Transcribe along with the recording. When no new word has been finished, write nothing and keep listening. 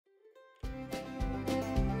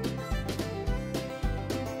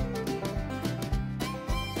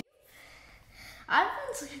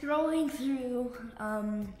scrolling through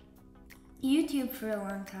YouTube for a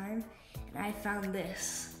long time, and I found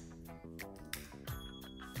this.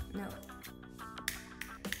 No.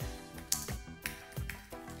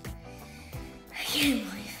 I can't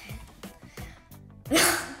believe it.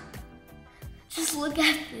 Just look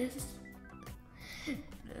at this.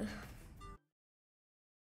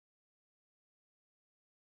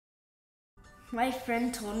 My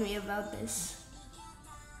friend told me about this.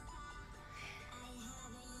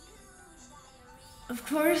 Of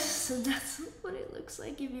course, so that's what it looks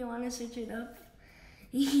like if you want to search it up.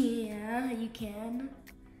 Yeah, you can.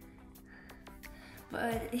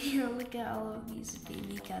 But, you know, look at all of these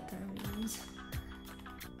baby kata memes.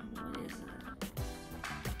 What is that?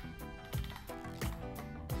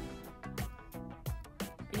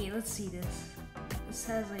 Okay, let's see this. This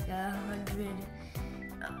has like 100.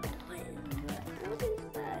 What is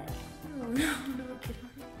that? Oh, no, look at it.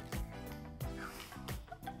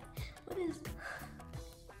 What is that?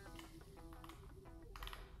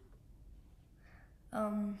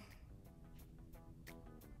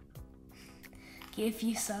 Okay, if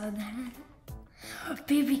you saw that.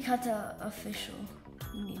 Baby Kata official.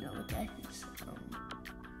 You need to look at this.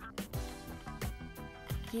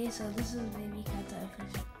 Okay, so this is Baby Kata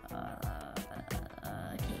official.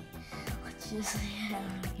 Okay, let's just head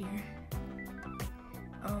out of here.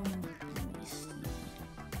 Let me see.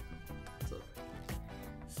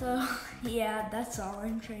 So yeah, that's all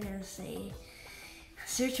I'm trying to say.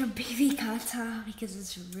 Search up Baby Kata because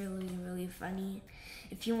it's really, really funny.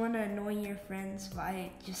 If you want to annoy your friends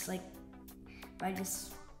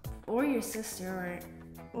or your sister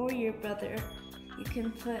or your brother, you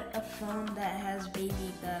can put a phone that has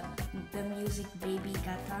the music Baby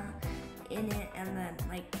Kata in it, and then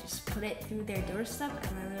just put it through their doorstep,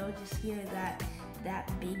 and then they'll just hear that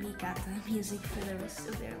Baby Kata music for the rest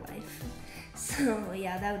of their life. So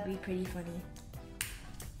yeah, that would be pretty funny.